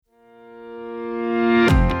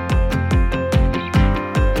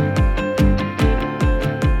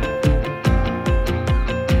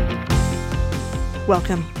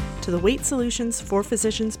Welcome to the Weight Solutions for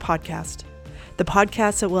Physicians podcast, the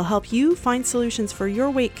podcast that will help you find solutions for your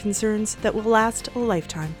weight concerns that will last a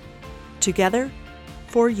lifetime. Together,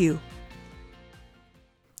 for you.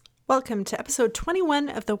 Welcome to episode 21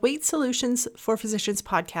 of the Weight Solutions for Physicians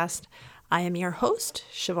podcast. I am your host,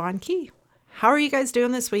 Siobhan Key. How are you guys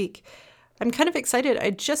doing this week? I'm kind of excited.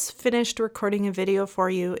 I just finished recording a video for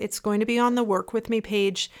you. It's going to be on the Work With Me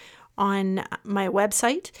page on my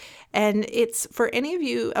website. And it's for any of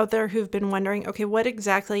you out there who've been wondering, okay, what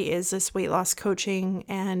exactly is this weight loss coaching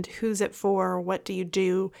and who's it for? What do you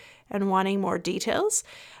do? And wanting more details.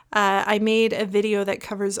 I made a video that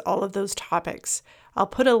covers all of those topics. I'll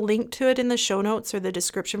put a link to it in the show notes or the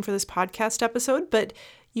description for this podcast episode, but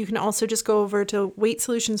you can also just go over to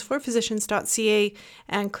weightssolutionsforphysicians.ca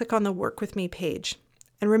and click on the Work With Me page.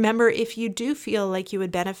 And remember, if you do feel like you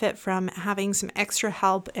would benefit from having some extra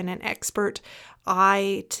help and an expert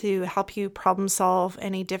eye to help you problem solve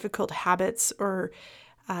any difficult habits or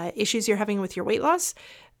issues you're having with your weight loss,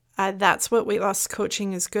 that's what weight loss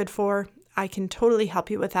coaching is good for. I can totally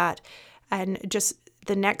help you with that. And just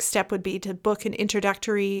the next step would be to book an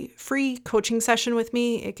introductory free coaching session with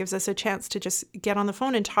me. It gives us a chance to just get on the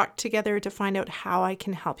phone and talk together to find out how I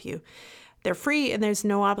can help you. They're free and there's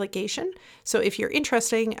no obligation. So if you're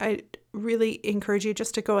interested, I really encourage you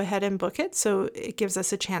just to go ahead and book it. So it gives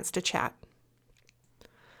us a chance to chat.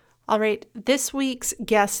 All right. This week's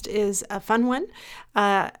guest is a fun one.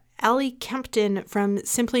 Allie Kempton from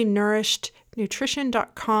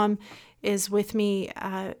SimplyNourishedNutrition.com is with me.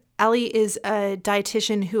 Allie is a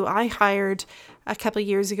dietitian who I hired a couple of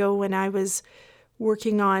years ago when I was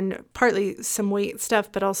working on partly some weight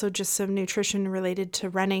stuff, but also just some nutrition related to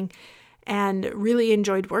running, and really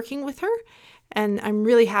enjoyed working with her. And I'm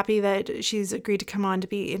really happy that she's agreed to come on to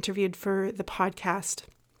be interviewed for the podcast.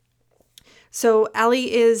 So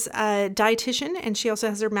Allie is a dietitian, and she also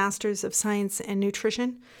has her Master's of Science in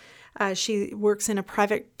Nutrition. She works in a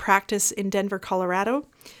private practice in Denver, Colorado.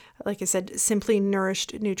 Like I said,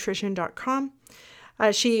 SimplyNourishedNutrition.com.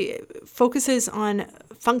 She focuses on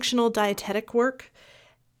functional dietetic work,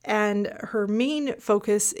 and her main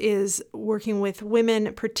focus is working with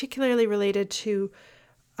women, particularly related to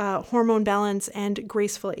hormone balance and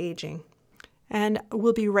graceful aging. And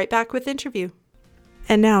we'll be right back with the interview.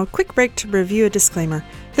 And now, quick break to review a disclaimer.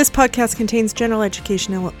 This podcast contains general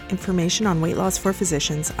educational information on weight loss for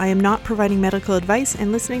physicians. I am not providing medical advice,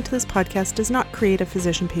 and listening to this podcast does not create a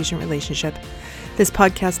physician-patient relationship. This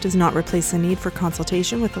podcast does not replace the need for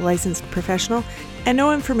consultation with a licensed professional, and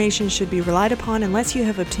no information should be relied upon unless you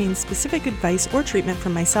have obtained specific advice or treatment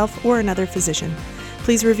from myself or another physician.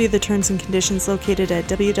 Please review the terms and conditions located at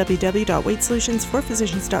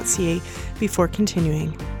www.weightsolutionsforphysicians.ca before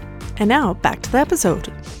continuing. And now, back to the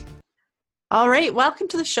episode. All right, welcome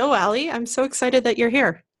to the show, Allie. I'm so excited that you're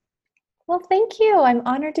here. Well, thank you. I'm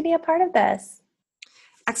honored to be a part of this.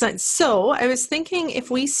 Excellent. So I was thinking if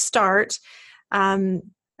we start, I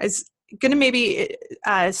was going to maybe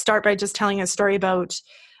start by just telling a story about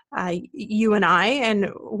you and I. And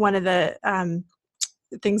one of the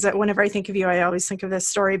things that whenever I think of you, I always think of this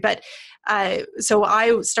story. But so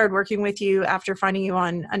I started working with you after finding you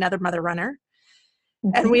on Another Mother Runner.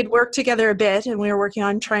 Mm-hmm. And we'd worked together a bit, and we were working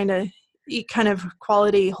on trying to eat kind of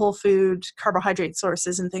quality whole food carbohydrate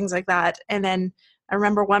sources and things like that. And then I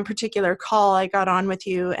remember one particular call I got on with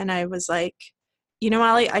you, and I was like, you know,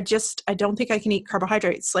 Allie, I don't think I can eat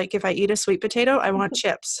carbohydrates. Like if I eat a sweet potato, I want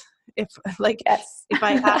chips. If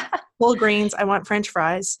I have whole grains, I want French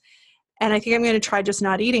fries. And I think I'm going to try just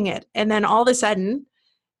not eating it. And then all of a sudden,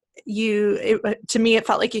 to me, it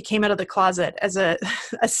felt like you came out of the closet as a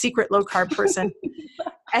secret low carb person.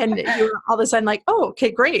 And you were all of a sudden like, oh, okay,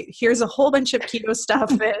 great. Here's a whole bunch of keto stuff.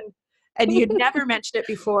 And you'd never mentioned it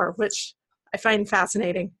before, which I find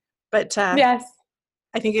fascinating. But yes,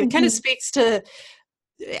 I think it kind of speaks to,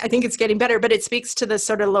 I think it's getting better, but it speaks to the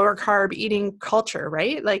sort of lower carb eating culture,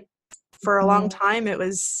 right? Like for a long time, it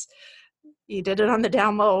was, you did it on the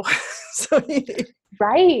down low.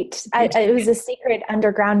 Right. It was a secret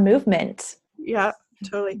underground movement. Yeah,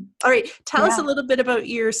 totally. All right. Tell us a little bit about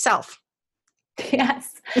yourself.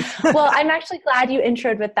 Yes. Well, I'm actually glad you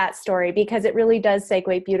introed with that story because it really does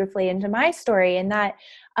segue beautifully into my story in that,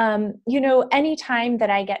 anytime that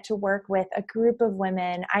I get to work with a group of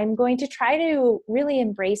women, I'm going to try to really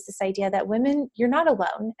embrace this idea that women, you're not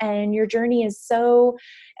alone and your journey is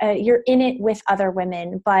you're in it with other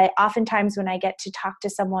women. But oftentimes when I get to talk to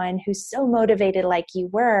someone who's so motivated like you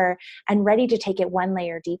were and ready to take it one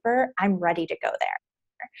layer deeper, I'm ready to go there.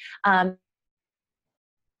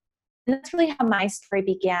 And that's really how my story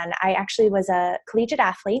began. I actually was a collegiate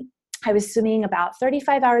athlete. I was swimming about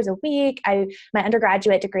 35 hours a week. My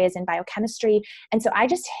undergraduate degree is in biochemistry. And so I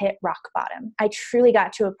just hit rock bottom. I truly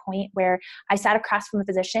got to a point where I sat across from a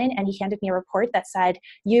physician and he handed me a report that said,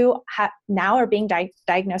 you now are being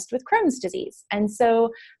diagnosed with Crohn's disease. And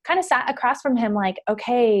so kind of sat across from him like,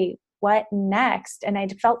 okay, what next? And I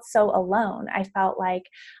felt so alone. I felt like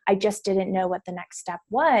I just didn't know what the next step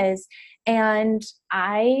was. And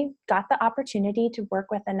I got the opportunity to work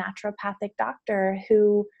with a naturopathic doctor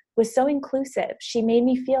who was so inclusive. She made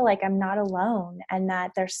me feel like I'm not alone and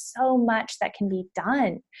that there's so much that can be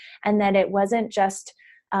done and that it wasn't just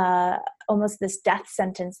almost this death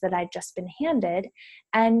sentence that I'd just been handed.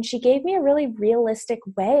 And she gave me a really realistic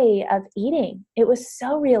way of eating. It was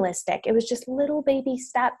so realistic. It was just little baby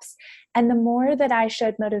steps. And the more that I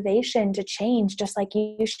showed motivation to change, just like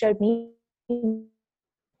you showed me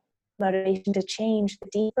motivation to change, the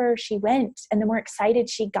deeper she went and the more excited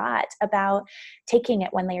she got about taking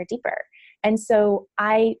it one layer deeper. And so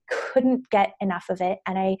I couldn't get enough of it.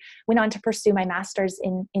 And I went on to pursue my master's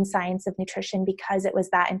in science of nutrition because it was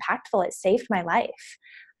that impactful. It saved my life.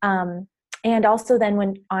 And also then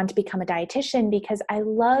went on to become a dietitian because I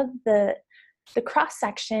love the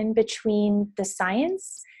cross-section between the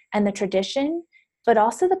science and the tradition, but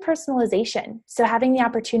also the personalization. So having the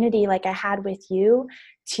opportunity like I had with you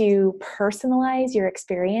to personalize your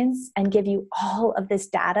experience and give you all of this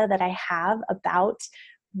data that I have about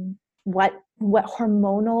what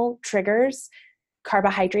hormonal triggers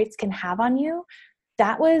carbohydrates can have on you,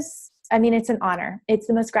 that was, I mean, it's an honor. It's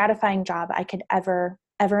the most gratifying job I could ever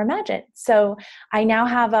imagine. So I now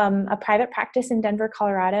have a private practice in Denver,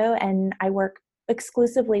 Colorado, and I work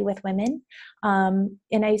exclusively with women. And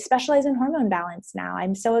I specialize in hormone balance now.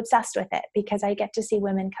 I'm so obsessed with it because I get to see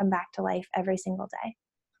women come back to life every single day.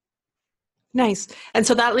 Nice. And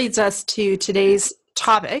so that leads us to today's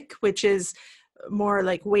topic, which is more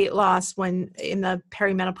like weight loss when in the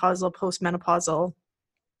perimenopausal, postmenopausal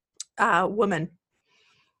woman.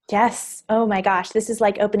 Yes. Oh my gosh. This is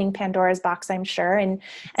like opening Pandora's box, I'm sure. And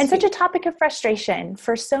such a topic of frustration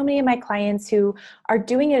for so many of my clients who are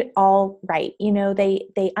doing it all right. You know,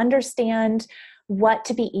 they understand what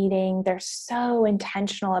to be eating. They're so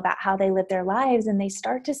intentional about how they live their lives, and they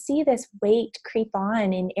start to see this weight creep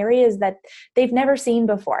on in areas that they've never seen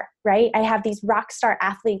before, right? I have these rock star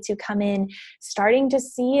athletes who come in starting to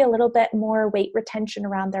see a little bit more weight retention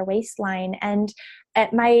around their waistline. And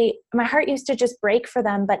my heart used to just break for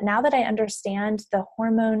them. But now that I understand the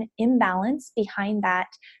hormone imbalance behind that,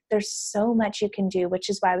 there's so much you can do, which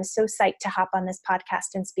is why I was so psyched to hop on this podcast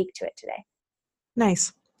and speak to it today.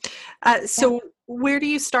 Nice. So where do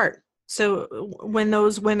you start? So when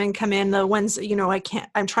those women come in, the ones, you know,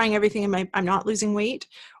 I'm trying everything and I'm not losing weight,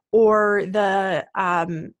 or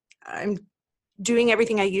I'm doing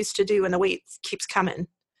everything I used to do and the weight keeps coming.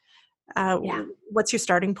 What's your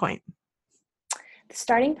starting point? The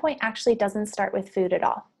starting point actually doesn't start with food at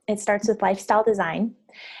all. It starts with lifestyle design,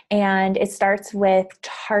 and it starts with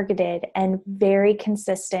targeted and very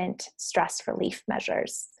consistent stress relief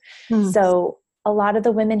measures. So a lot of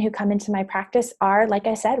the women who come into my practice are, like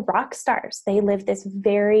I said, rock stars. They live this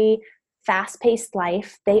very fast-paced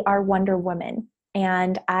life. They are Wonder Woman.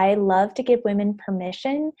 And I love to give women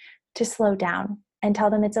permission to slow down and tell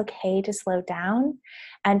them it's okay to slow down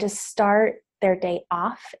and to start their day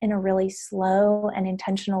off in a really slow and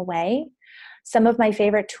intentional way. Some of my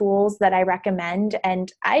favorite tools that I recommend,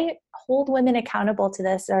 and I hold women accountable to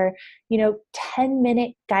this, are,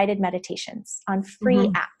 10-minute guided meditations on free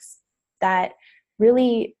apps that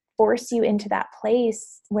really force you into that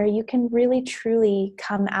place where you can really truly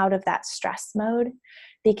come out of that stress mode.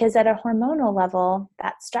 Because at a hormonal level,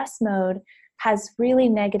 that stress mode has really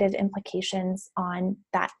negative implications on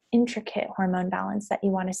that intricate hormone balance that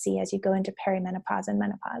you want to see as you go into perimenopause and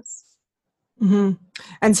menopause. Mm-hmm.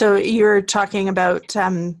 And so you're talking about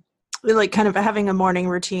like kind of having a morning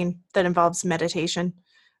routine that involves meditation,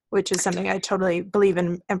 which is something I totally believe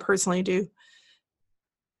in and personally do.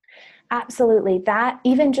 Absolutely. That,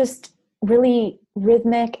 even just really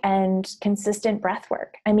rhythmic and consistent breath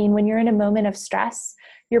work. I mean, when you're in a moment of stress,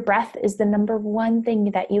 your breath is the number one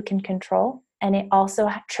thing that you can control. And it also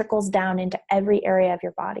trickles down into every area of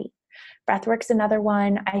your body. Breath work's another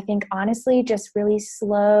one. I think honestly, just really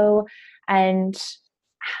slow, and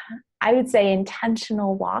I would say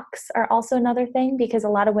intentional walks are also another thing, because a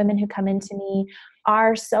lot of women who come into me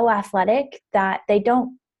are so athletic that they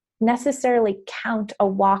don't necessarily count a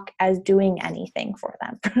walk as doing anything for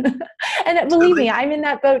them. And believe me, I'm in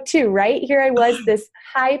that boat too, right? Here I was, this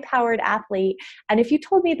high-powered athlete, and if you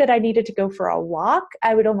told me that I needed to go for a walk,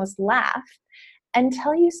 I would almost laugh,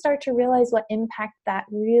 until you start to realize what impact that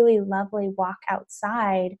really lovely walk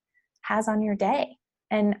outside has on your day.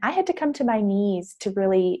 And I had to come to my knees to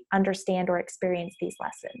really understand or experience these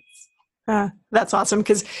lessons. That's awesome,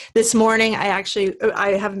 because this morning I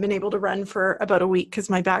haven't been able to run for about a week because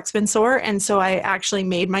my back's been sore. And so I actually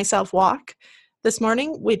made myself walk this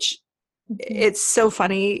morning, which it's so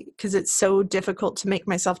funny because it's so difficult to make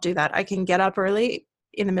myself do that. I can get up early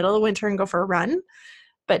in the middle of winter and go for a run,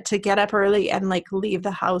 but to get up early and like leave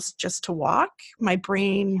the house just to walk, my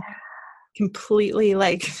brain completely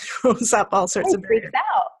like throws up all sorts of freaks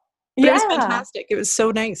out. But it was fantastic. It was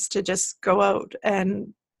so nice to just go out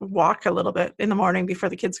and walk a little bit in the morning before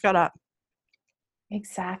the kids got up.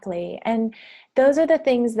 Exactly. And those are the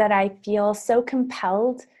things that I feel so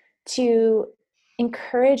compelled to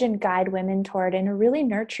encourage and guide women toward in a really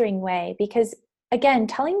nurturing way. Because again,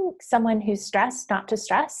 telling someone who's stressed not to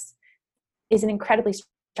stress is an incredibly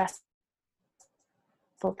stressful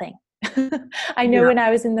thing. I know when I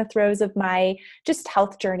was in the throes of my just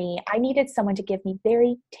health journey, I needed someone to give me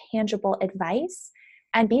very tangible advice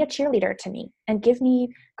and be a cheerleader to me and give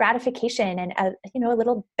me gratification and a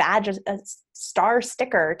little badge, a star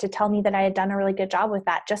sticker to tell me that I had done a really good job with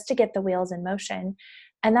that, just to get the wheels in motion.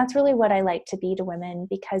 And that's really what I like to be to women,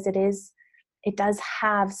 because it does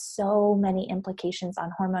have so many implications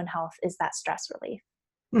on hormone health, is that stress relief.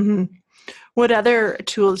 Mm-hmm. What other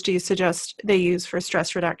tools do you suggest they use for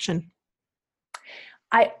stress reduction?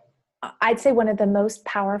 I'd say one of the most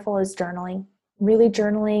powerful is journaling. Really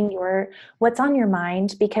journaling what's on your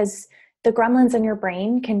mind, because the gremlins in your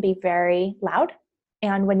brain can be very loud.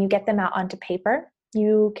 And when you get them out onto paper,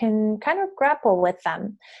 you can kind of grapple with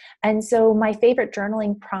them. And so my favorite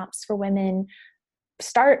journaling prompts for women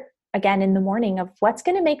start again in the morning of what's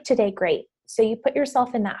going to make today great. So you put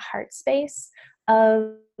yourself in that heart space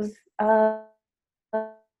of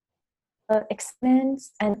excitement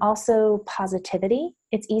and also positivity.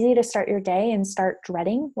 It's easy to start your day and start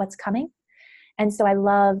dreading what's coming. And so I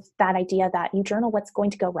love that idea that you journal what's going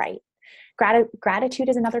to go right. Gratitude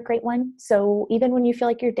is another great one. So even when you feel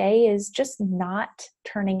like your day is just not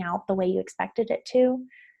turning out the way you expected it to,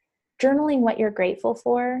 journaling what you're grateful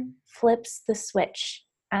for flips the switch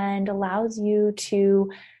and allows you to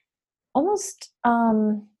almost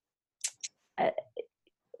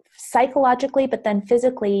psychologically, but then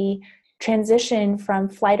physically transition from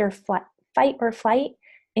fight or flight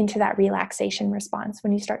into that relaxation response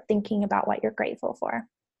when you start thinking about what you're grateful for.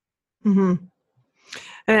 Mm-hmm.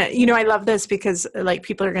 I love this because like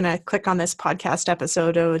people are going to click on this podcast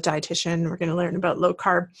episode of a dietitian. We're going to learn about low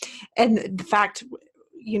carb. And the fact,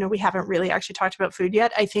 we haven't really actually talked about food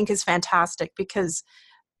yet, I think is fantastic, because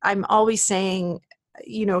I'm always saying,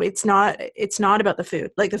 it's not about the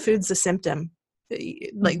food. Like the food's the symptom.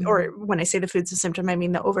 Like, or when I say the food's a symptom, I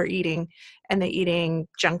mean the overeating and the eating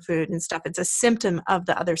junk food and stuff. It's a symptom of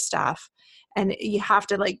the other stuff. And you have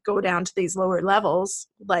to like go down to these lower levels.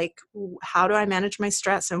 Like, how do I manage my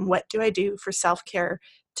stress, and what do I do for self-care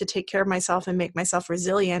to take care of myself and make myself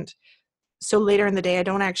resilient? So later in the day, I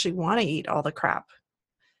don't actually want to eat all the crap.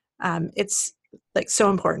 It's like so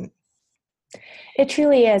important. It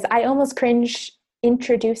truly is. I almost cringe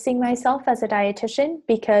introducing myself as a dietitian,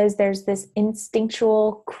 because there's this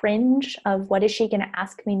instinctual cringe of what is she going to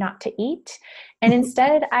ask me not to eat? And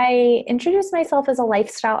instead I introduce myself as a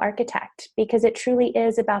lifestyle architect, because it truly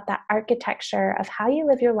is about that architecture of how you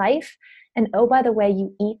live your life. And oh, by the way,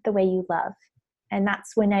 you eat the way you love. And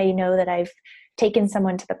that's when I know that I've taken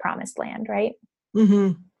someone to the promised land, right?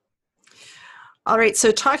 Mm-hmm. All right.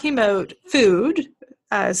 So talking about food,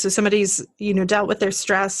 so somebody's, dealt with their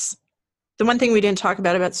stress. The one thing we didn't talk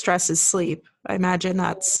about stress is sleep. I imagine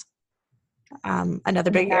that's another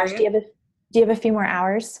big area. Do you have a few more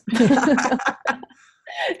hours?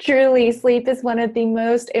 Truly, sleep is one of the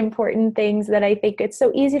most important things that I think it's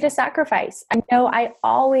so easy to sacrifice. I know I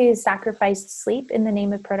always sacrificed sleep in the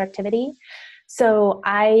name of productivity. So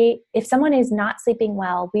if someone is not sleeping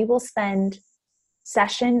well, we will spend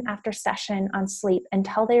session after session on sleep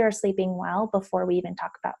until they are sleeping well before we even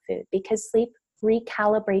talk about food, because sleep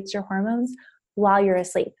recalibrates your hormones while you're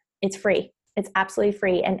asleep. It's free. It's absolutely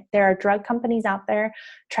free. And there are drug companies out there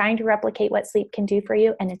trying to replicate what sleep can do for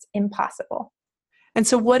you, and it's impossible. And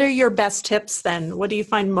so what are your best tips then? What do you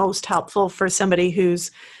find most helpful for somebody who's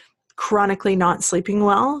chronically not sleeping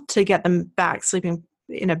well to get them back sleeping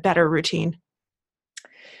in a better routine?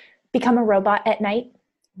 Become a robot at night.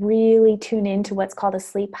 Really tune into what's called a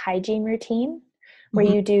sleep hygiene routine, where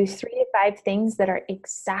you do 3 to 5 things that are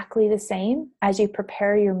exactly the same as you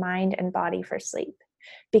prepare your mind and body for sleep.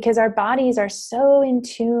 Because our bodies are so in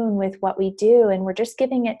tune with what we do, and we're just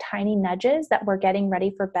giving it tiny nudges that we're getting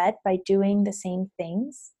ready for bed by doing the same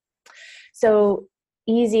things. So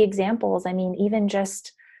easy examples, even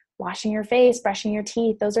just washing your face, brushing your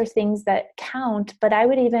teeth, those are things that count. But I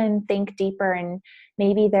would even think deeper, and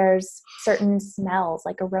maybe there's certain smells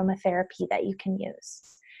like aromatherapy that you can use.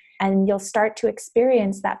 And you'll start to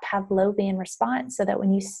experience that Pavlovian response so that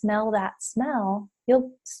when you smell that smell,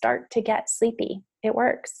 you'll start to get sleepy. It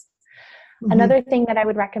works. Mm-hmm. Another thing that I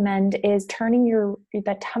would recommend is turning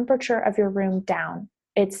the temperature of your room down.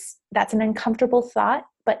 That's an uncomfortable thought,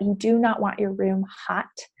 but you do not want your room hot.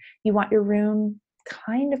 You want your room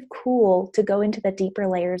kind of cool to go into the deeper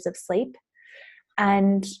layers of sleep.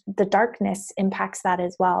 And the darkness impacts that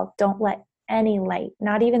as well. Don't let any light,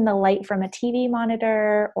 not even the light from a TV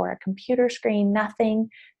monitor or a computer screen,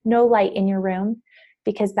 no light in your room,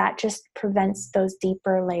 because that just prevents those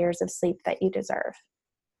deeper layers of sleep that you deserve.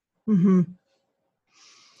 Mm-hmm.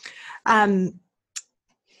 And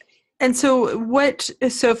so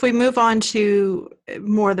if we move on to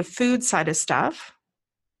more the food side of stuff,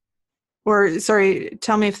 or sorry,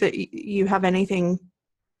 tell me if you have anything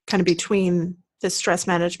kind of between the stress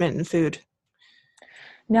management and food.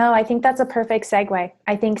 No, I think that's a perfect segue.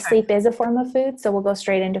 I think sleep is a form of food, so we'll go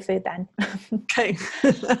straight into food then. Okay.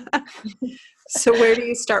 So where do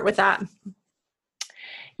you start with that?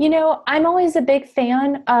 I'm always a big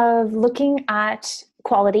fan of looking at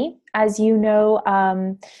quality. As you know,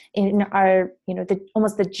 in our,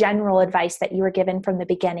 almost the general advice that you were given from the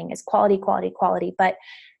beginning is quality, quality, quality. But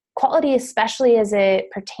quality, especially as it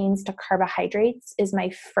pertains to carbohydrates, is my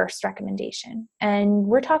first recommendation. And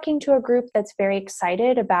we're talking to a group that's very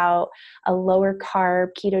excited about a lower carb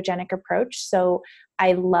ketogenic approach. So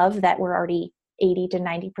I love that we're already 80 to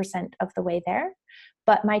 90% of the way there.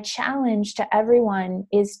 But my challenge to everyone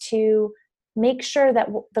is to make sure that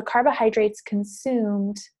the carbohydrates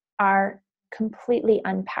consumed are completely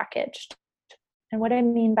unpackaged. And what I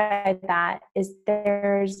mean by that is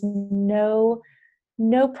there's no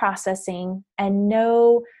processing and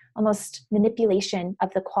no almost manipulation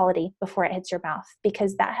of the quality before it hits your mouth,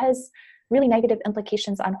 because that has really negative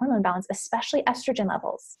implications on hormone balance, especially estrogen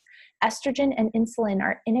levels. Estrogen and insulin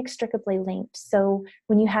are inextricably linked. So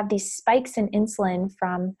when you have these spikes in insulin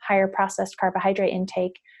from higher processed carbohydrate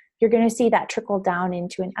intake, you're going to see that trickle down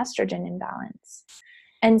into an estrogen imbalance.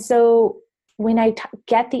 And so when I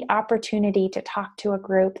get the opportunity to talk to a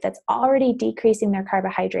group that's already decreasing their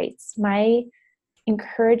carbohydrates, my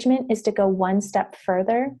encouragement is to go one step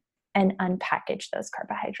further and unpackage those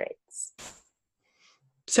carbohydrates.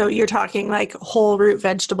 So you're talking like whole root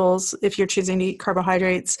vegetables if you're choosing to eat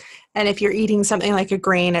carbohydrates. And if you're eating something like a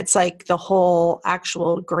grain, it's like the whole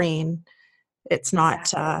actual grain. It's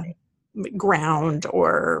not ground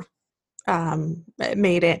or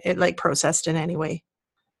made it like processed in any way.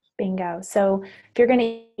 Bingo. So if you're going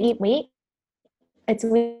to eat wheat, it's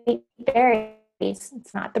wheat berries.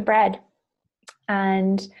 It's not the bread.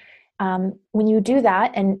 And when you do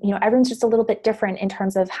that, and everyone's just a little bit different in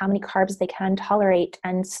terms of how many carbs they can tolerate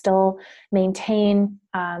and still maintain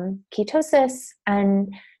ketosis,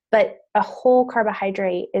 but a whole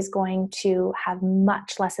carbohydrate is going to have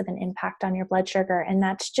much less of an impact on your blood sugar. And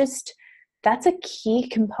that's a key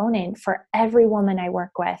component for every woman I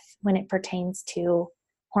work with when it pertains to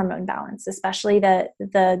hormone balance, especially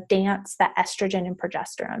the dance that estrogen and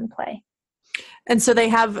progesterone play. And so they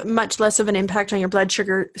have much less of an impact on your blood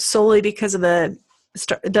sugar solely because of the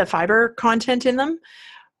fiber content in them?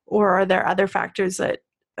 Or are there other factors that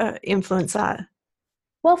influence that?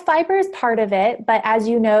 Well, fiber is part of it, but as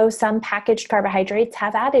you know, some packaged carbohydrates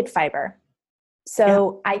have added fiber.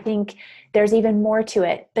 So yeah. I think there's even more to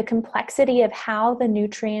it. The complexity of how the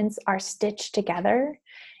nutrients are stitched together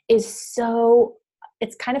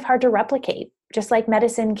it's kind of hard to replicate. Just like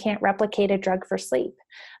medicine can't replicate a drug for sleep.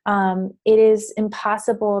 It is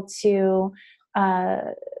impossible to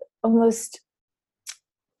almost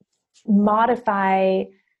modify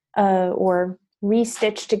or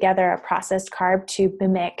restitch together a processed carb to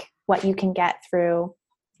mimic what you can get through,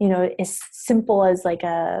 as simple as like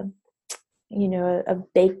a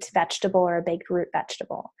baked vegetable or a baked root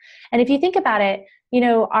vegetable. And if you think about it,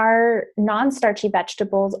 our non-starchy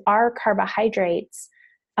vegetables are carbohydrates,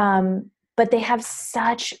 but they have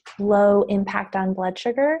such low impact on blood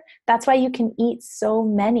sugar. That's why you can eat so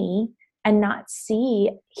many and not see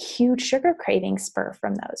huge sugar craving spur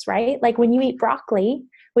from those, right? Like when you eat broccoli,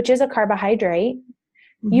 which is a carbohydrate,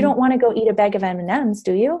 mm-hmm. you don't want to go eat a bag of M&Ms,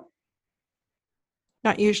 do you?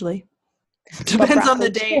 Not usually. Depends on the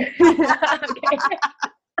day. Okay.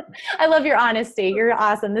 I love your honesty. You're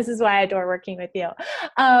awesome. This is why I adore working with you.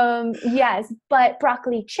 Yes, but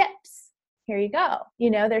broccoli chips. Here you go.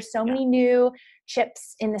 There's so many new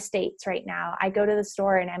chips in the States right now. I go to the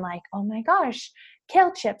store and I'm like, oh my gosh,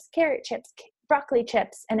 kale chips, carrot chips, broccoli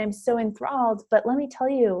chips. And I'm so enthralled. But let me tell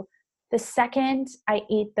you, The second I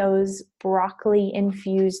eat those broccoli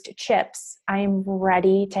infused chips, I'm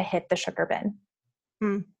ready to hit the sugar bin.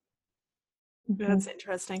 Hmm. That's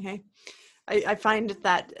interesting. Hey, I find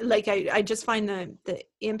that, like, I just find the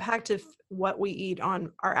impact of what we eat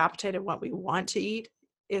on our appetite and what we want to eat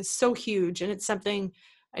is so huge. And it's something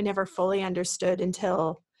I never fully understood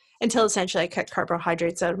until essentially I cut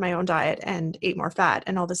carbohydrates out of my own diet and ate more fat.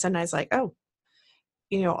 And all of a sudden I was like, oh,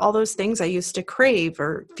 all those things I used to crave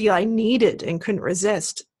or feel I needed and couldn't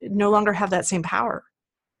resist no longer have that same power.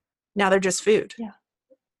 Now they're just food. Yeah.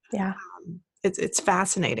 Yeah. It's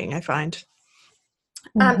fascinating, I find.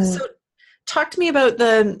 Mm-hmm. So talk to me about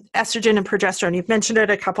the estrogen and progesterone. You've mentioned it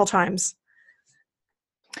a couple times.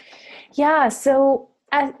 Yeah. So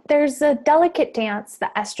there's a delicate dance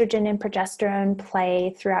that estrogen and progesterone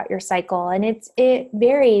play throughout your cycle. And it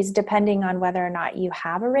varies depending on whether or not you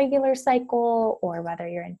have a regular cycle or whether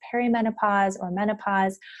you're in perimenopause or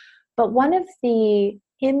menopause. But one of the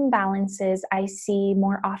imbalances I see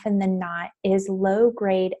more often than not is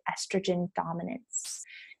low-grade estrogen dominance.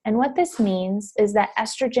 And what this means is that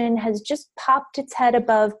estrogen has just popped its head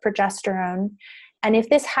above progesterone. And if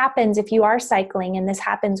this happens, if you are cycling and this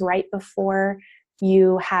happens right before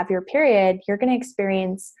you have your period, you're going to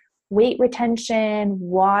experience weight retention,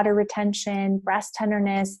 water retention, breast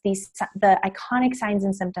tenderness, the iconic signs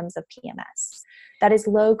and symptoms of PMS. That is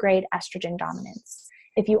low-grade estrogen dominance.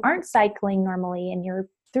 If you aren't cycling normally and you're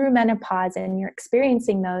through menopause and you're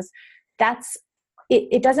experiencing those,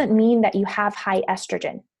 it doesn't mean that you have high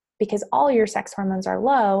estrogen, because all your sex hormones are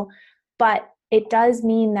low, but it does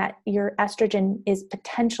mean that your estrogen is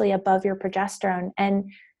potentially above your progesterone.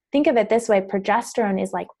 And think of it this way, progesterone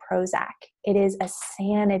is like Prozac. It is a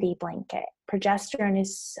sanity blanket. Progesterone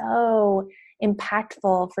is so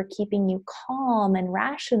impactful for keeping you calm and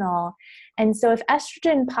rational. And so if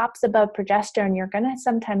estrogen pops above progesterone, you're going to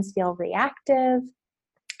sometimes feel reactive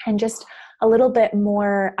and just a little bit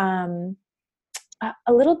more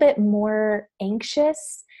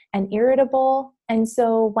anxious and irritable. And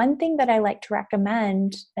so one thing that I like to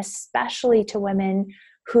recommend, especially to women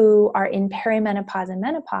who are in perimenopause and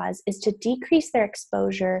menopause, is to decrease their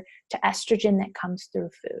exposure to estrogen that comes through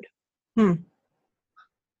food.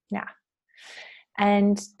 Yeah.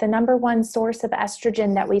 And the number one source of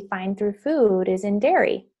estrogen that we find through food is in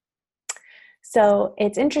dairy. So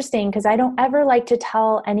it's interesting because I don't ever like to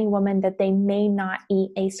tell any woman that they may not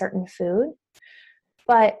eat a certain food.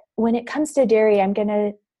 But when it comes to dairy, I'm going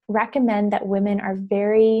to recommend that women are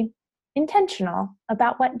very intentional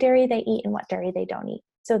about what dairy they eat and what dairy they don't eat,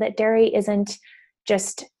 so that dairy isn't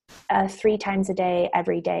just a 3 times a day,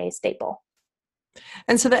 every day staple.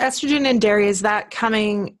 And so the estrogen in dairy, is that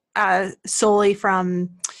coming solely from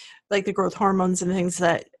like the growth hormones and things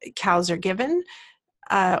that cows are given?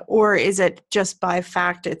 Or is it just by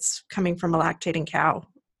fact it's coming from a lactating cow?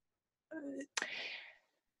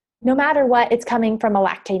 No matter what, it's coming from a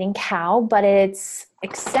lactating cow, but it's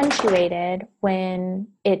accentuated when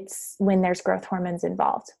there's growth hormones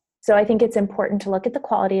involved. So I think it's important to look at the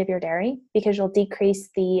quality of your dairy, because you'll decrease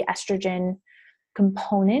the estrogen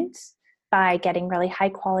component by getting really high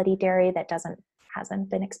quality dairy that hasn't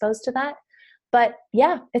been exposed to that. But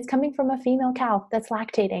yeah, it's coming from a female cow that's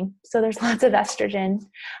lactating. So there's lots of estrogen.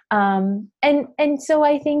 And so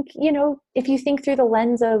I think, if you think through the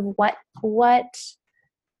lens of what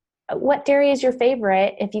dairy is your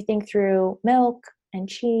favorite, if you think through milk and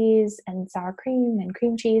cheese and sour cream and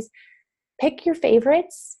cream cheese, pick your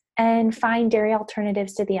favorites and find dairy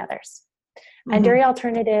alternatives to the others. Mm-hmm. And dairy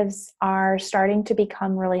alternatives are starting to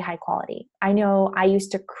become really high quality. I know I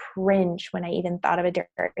used to cringe when I even thought of a dairy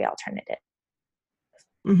alternative.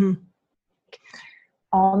 Mm-hmm.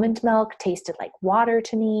 Almond milk tasted like water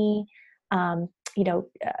to me.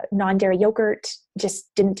 Non-dairy yogurt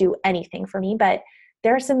just didn't do anything for me. But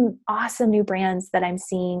there are some awesome new brands that I'm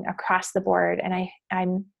seeing across the board, and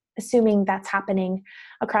I'm assuming that's happening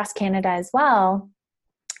across Canada as well.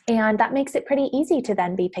 And that makes it pretty easy to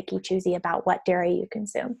then be picky choosy about what dairy you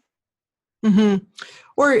consume. Mm-hmm.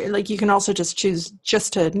 Or like you can also just choose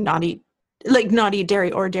just to not eat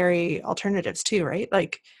dairy or dairy alternatives too, right?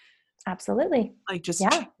 Like absolutely. Like just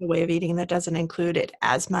the way of eating that doesn't include it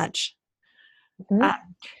as much. Mm-hmm.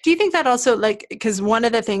 Do you think that also, because one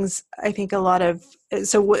of the things I think a lot of,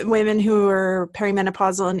 women who are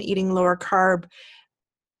perimenopausal and eating lower carb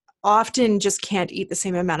often just can't eat the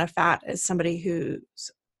same amount of fat as somebody who's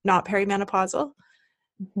not perimenopausal.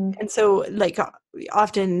 Mm-hmm. And so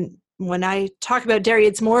often when I talk about dairy,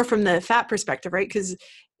 it's more from the fat perspective, right? Because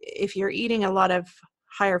if you're eating a lot of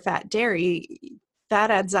higher fat dairy, that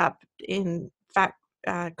adds up in fat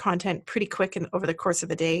content pretty quick over the course of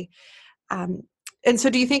a day. And so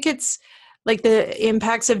do you think it's like the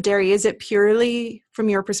impacts of dairy, is it purely from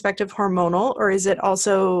your perspective hormonal, or is it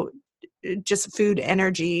also just food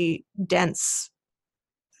energy dense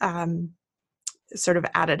sort of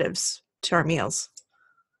additives to our meals?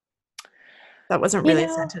 That wasn't You really a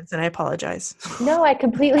know, sentence, and I apologize. no, I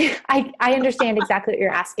completely, I understand exactly what you're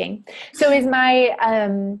asking. So is my,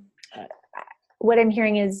 what I'm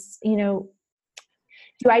hearing is,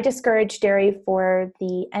 do I discourage dairy for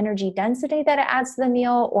the energy density that it adds to the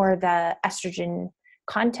meal or the estrogen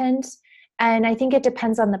content? And I think it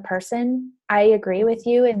depends on the person. I agree with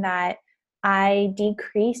you in that I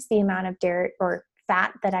decrease the amount of dairy or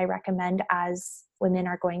fat that I recommend as women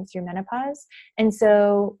are going through menopause. And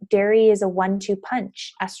so dairy is a 1-2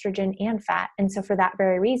 punch, estrogen and fat. And so for that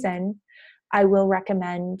very reason, I will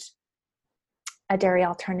recommend a dairy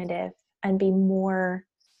alternative and be more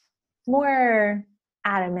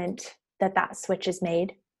adamant that switch is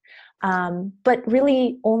made. But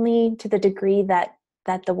really only to the degree that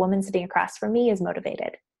the woman sitting across from me is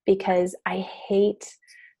motivated, because I hate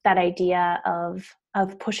that idea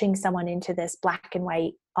of pushing someone into this black and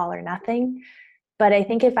white all or nothing. But I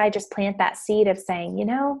think if I just plant that seed of saying,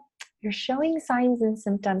 you're showing signs and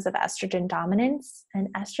symptoms of estrogen dominance, and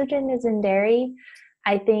estrogen is in dairy,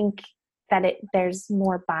 I think that there's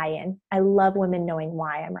more buy-in. I love women knowing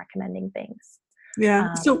why I'm recommending things.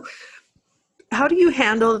 Yeah. So how do you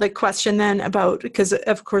handle the question then about, because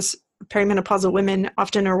of course, perimenopausal women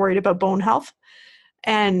often are worried about bone health.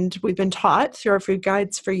 And we've been taught through our food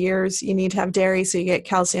guides for years, you need to have dairy so you get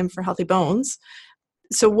calcium for healthy bones.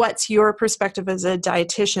 So what's your perspective as a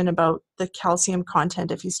dietitian about the calcium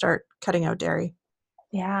content if you start cutting out dairy?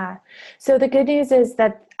 Yeah. So the good news is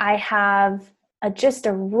that I have just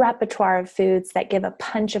a repertoire of foods that give a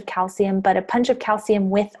punch of calcium, but a punch of calcium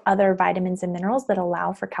with other vitamins and minerals that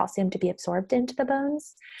allow for calcium to be absorbed into the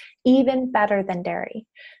bones, even better than dairy.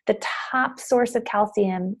 The top source of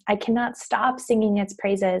calcium, I cannot stop singing its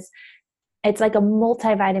praises. It's like a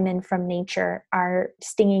multivitamin from nature, are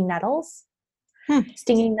stinging nettles.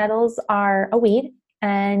 Stinging nettles are a weed,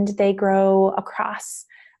 and they grow across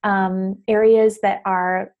areas that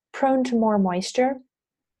are prone to more moisture.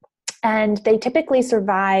 And they typically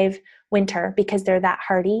survive winter because they're that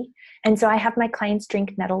hardy. And so I have my clients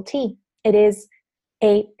drink nettle tea. It is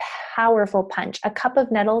a powerful punch. A cup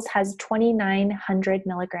of nettles has 2,900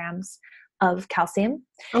 milligrams of calcium.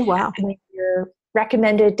 Oh, wow. And your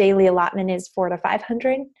recommended daily allotment is 400 to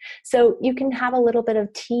 500. So you can have a little bit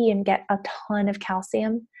of tea and get a ton of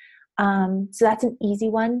calcium. So that's an easy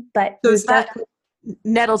one. But So is that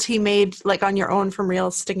nettle tea made like on your own from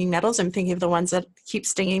real stinging nettles? I'm thinking of the ones that keep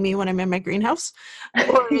stinging me when I'm in my greenhouse.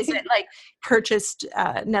 Or is it like purchased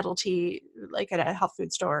nettle tea like at a health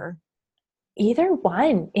food store? Either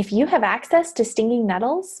one. If you have access to stinging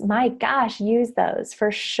nettles, my gosh, use those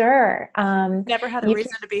for sure. Never had a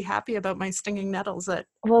reason to be happy about my stinging nettles. That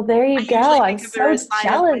Well, there you I go. usually I'm think of it as so a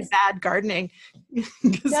sign of my jealous. bad gardening.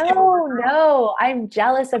 No, I'm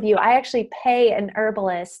jealous of you. I actually pay an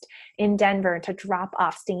herbalist in Denver to drop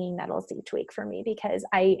off stinging nettles each week for me, because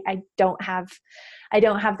I don't have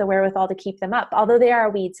the wherewithal to keep them up. Although they are a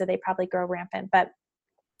weed, so they probably grow rampant. But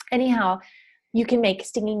anyhow, you can make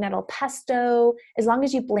stinging nettle pesto. As long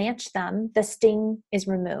as you blanch them, the sting is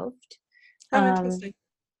removed. Oh, interesting.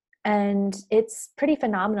 And it's pretty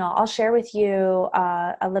phenomenal. I'll share with you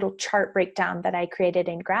a little chart breakdown that I created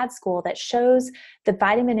in grad school that shows the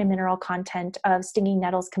vitamin and mineral content of stinging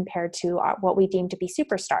nettles compared to what we deem to be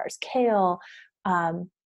superstars: kale,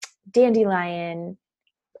 dandelion,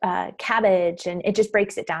 cabbage, and it just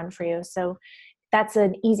breaks it down for you. So that's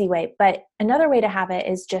an easy way. But another way to have it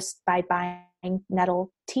is just by buying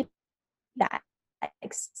nettle tea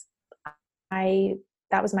bags.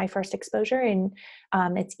 That was my first exposure, and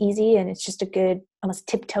it's easy, and it's just a good almost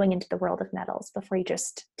tiptoeing into the world of nettles before you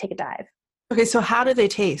just take a dive. Okay, so how do they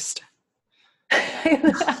taste?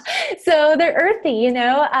 So they're earthy,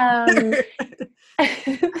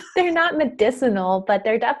 they're not medicinal, but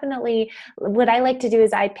they're definitely, what I like to do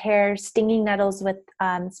is I pair stinging nettles with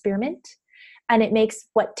spearmint, and it makes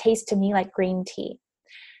what tastes to me like green tea.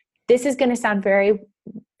 This is going to sound very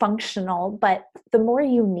functional, but the more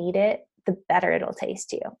you need it, the better it'll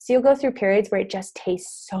taste to you. So you'll go through periods where it just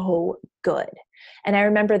tastes so good. And I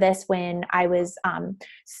remember this when I was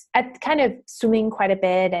kind of swimming quite a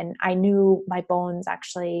bit, and I knew my bones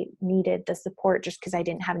actually needed the support just because I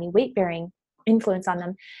didn't have any weight-bearing influence on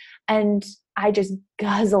them. And I just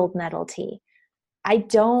guzzled nettle tea. I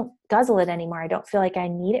don't guzzle it anymore. I don't feel like I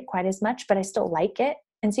need it quite as much, but I still like it.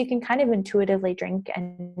 And so you can kind of intuitively drink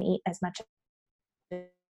and eat as much as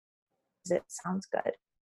it sounds good.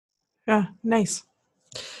 Yeah, nice.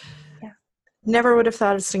 Yeah. Never would have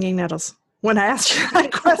thought of stinging nettles. When I asked you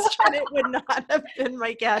that question, it would not have been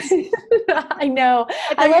my guess. I know.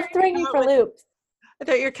 I love throwing you for loops. I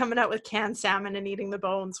thought you were coming out with canned salmon and eating the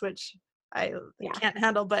bones, which I can't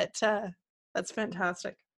handle, but that's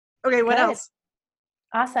fantastic. Okay, what else?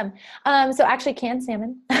 Awesome. So actually canned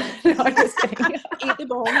salmon. No, I'm just kidding. Eat the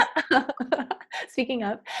bone. Speaking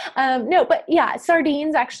of. No, but yeah,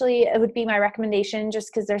 sardines actually would be my recommendation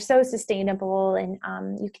just because they're so sustainable and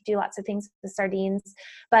you can do lots of things with sardines.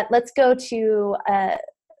 But let's go to an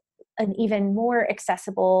even more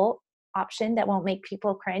accessible option that won't make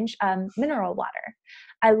people cringe, mineral water.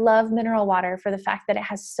 I love mineral water for the fact that it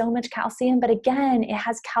has so much calcium, but again, it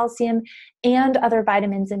has calcium and other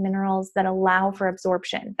vitamins and minerals that allow for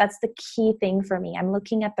absorption. That's the key thing for me. I'm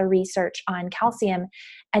looking at the research on calcium,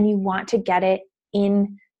 and you want to get it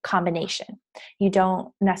in combination. You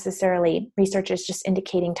don't necessarily, research is just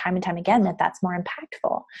indicating time and time again that that's more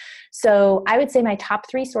impactful. So I would say my top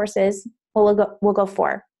 3 sources, we'll go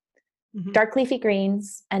 4. Mm-hmm. Dark leafy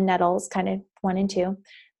greens and nettles, kind of 1 and 2,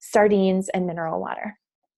 sardines, and mineral water.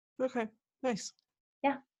 Okay, nice.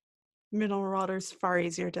 Yeah. Mineral water is far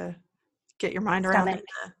easier to get your mind around than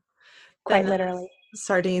quite literally.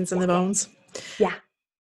 Sardines and the bones. Yeah.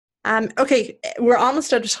 Okay, we're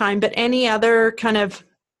almost out of time, but any other kind of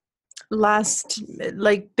last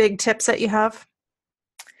big tips that you have?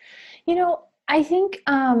 I think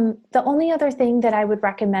the only other thing that I would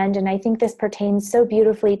recommend, and I think this pertains so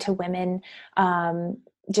beautifully to women,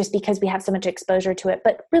 just because we have so much exposure to it,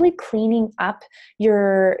 but really cleaning up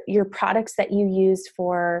your products that you use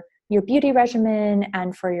for your beauty regimen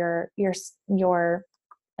and for your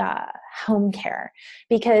home care,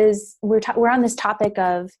 because we're on this topic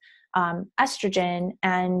of estrogen,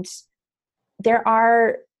 and there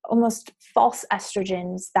are almost false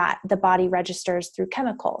estrogens that the body registers through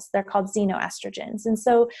chemicals. They're called xenoestrogens. And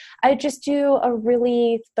so I just do a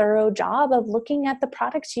really thorough job of looking at the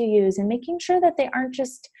products you use and making sure that they aren't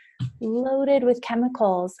just loaded with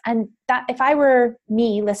chemicals. And that if I were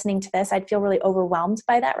me listening to this, I'd feel really overwhelmed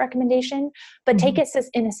by that recommendation, but take it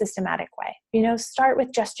in a systematic way. Start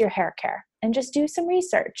with just your hair care and just do some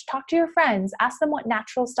research. Talk to your friends, ask them what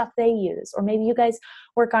natural stuff they use, or maybe you guys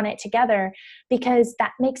work on it together, because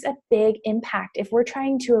that makes a big impact. If we're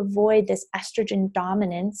trying to avoid this estrogen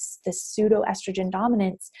dominance, this pseudo-estrogen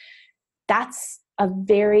dominance, that's a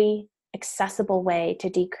very accessible way to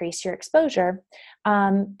decrease your exposure.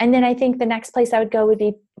 And then I think the next place I would go would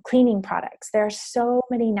be cleaning products. There are so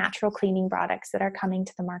many natural cleaning products that are coming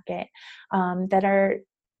to the market that are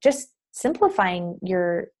just simplifying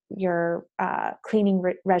your cleaning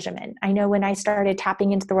regimen. I know when I started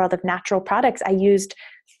tapping into the world of natural products, I used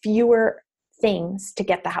fewer things to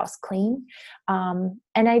get the house clean. And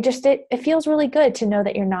it feels really good to know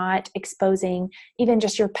that you're not exposing even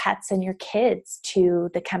just your pets and your kids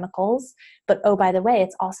to the chemicals, but oh, by the way,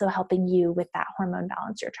 it's also helping you with that hormone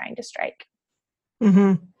balance you're trying to strike.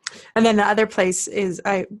 Mm-hmm. And then the other place is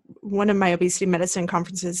one of my obesity medicine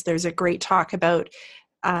conferences, there's a great talk about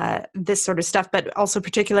this sort of stuff, but also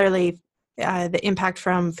particularly the impact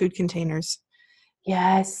from food containers.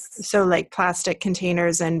 Yes. So like plastic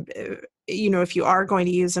containers, and if you are going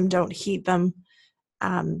to use them, don't heat them.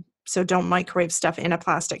 So don't microwave stuff in a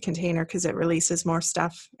plastic container because it releases more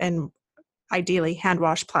stuff. And ideally hand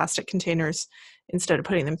wash plastic containers instead of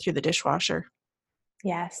putting them through the dishwasher.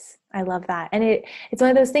 Yes, I love that. And it's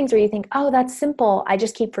one of those things where you think, oh, that's simple. I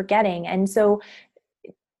just keep forgetting. And so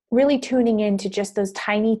really tuning into just those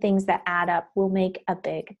tiny things that add up will make a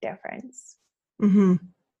big difference. Mm-hmm.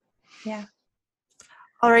 Yeah.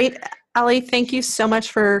 All right, Ali, thank you so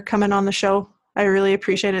much for coming on the show. I really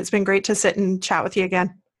appreciate it. It's been great to sit and chat with you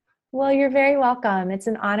again. Well, you're very welcome. It's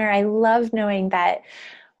an honor. I love knowing that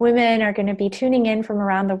women are going to be tuning in from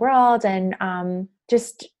around the world. And I'm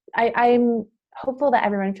hopeful that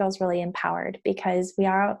everyone feels really empowered, because we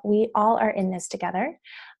all are in this together.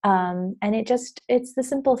 And it's the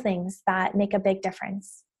simple things that make a big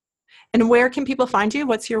difference. And where can people find you?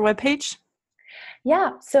 What's your webpage?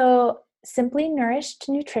 Yeah. So Simply Nourished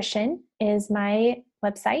Nutrition is my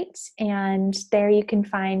website, and there you can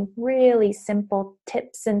find really simple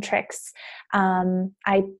tips and tricks.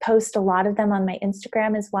 I post a lot of them on my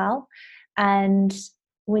Instagram as well. And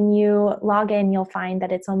when you log in, you'll find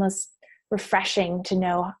that it's almost refreshing to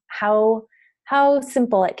know how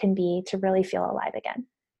simple it can be to really feel alive again.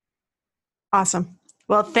 Awesome.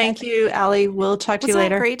 Well, thank you, Ali. We'll talk to you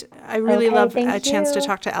later. Great. I really love a chance to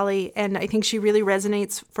talk to Ali, and I think she really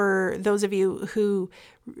resonates for those of you who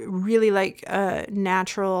really like a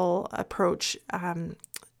natural approach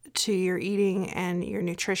to your eating and your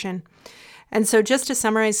nutrition. And so just to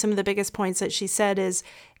summarize some of the biggest points that she said is,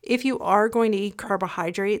 if you are going to eat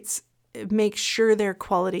carbohydrates, make sure they're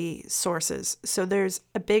quality sources. So there's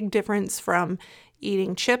a big difference from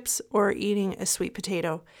eating chips or eating a sweet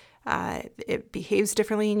potato. It behaves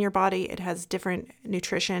differently in your body. It has different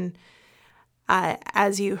nutrition.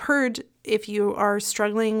 As you heard, if you are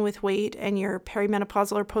struggling with weight and you're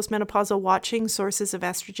perimenopausal or postmenopausal, watching sources of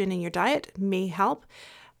estrogen in your diet may help.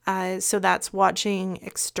 So that's watching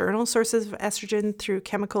external sources of estrogen through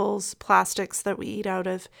chemicals, plastics that we eat out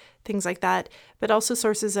of, things like that, but also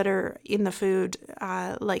sources that are in the food,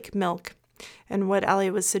 like milk. And what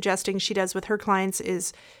Ellie was suggesting she does with her clients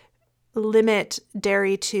is limit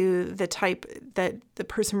dairy to the type that the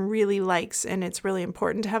person really likes and it's really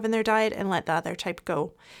important to have in their diet, and let the other type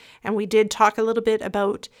go. And we did talk a little bit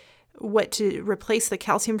about what to replace the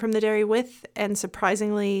calcium from the dairy with, and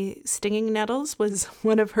surprisingly, stinging nettles was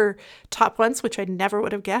one of her top ones, which I never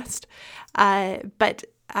would have guessed. But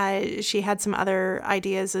she had some other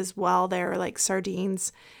ideas as well there, like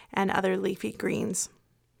sardines and other leafy greens.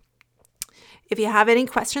 If you have any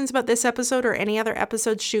questions about this episode or any other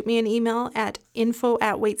episodes, shoot me an email at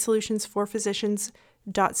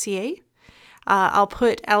info@weightsolutionsforphysicians.ca. I'll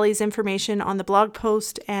put Ellie's information on the blog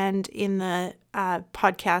post and in the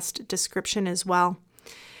podcast description as well.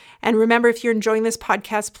 And remember, if you're enjoying this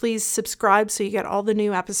podcast, please subscribe so you get all the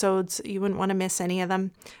new episodes. You wouldn't want to miss any of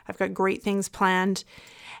them. I've got great things planned.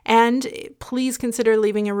 And please consider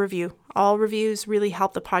leaving a review. All reviews really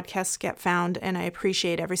help the podcast get found, and I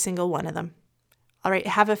appreciate every single one of them. All right,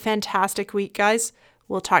 have a fantastic week, guys.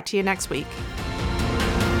 We'll talk to you next week.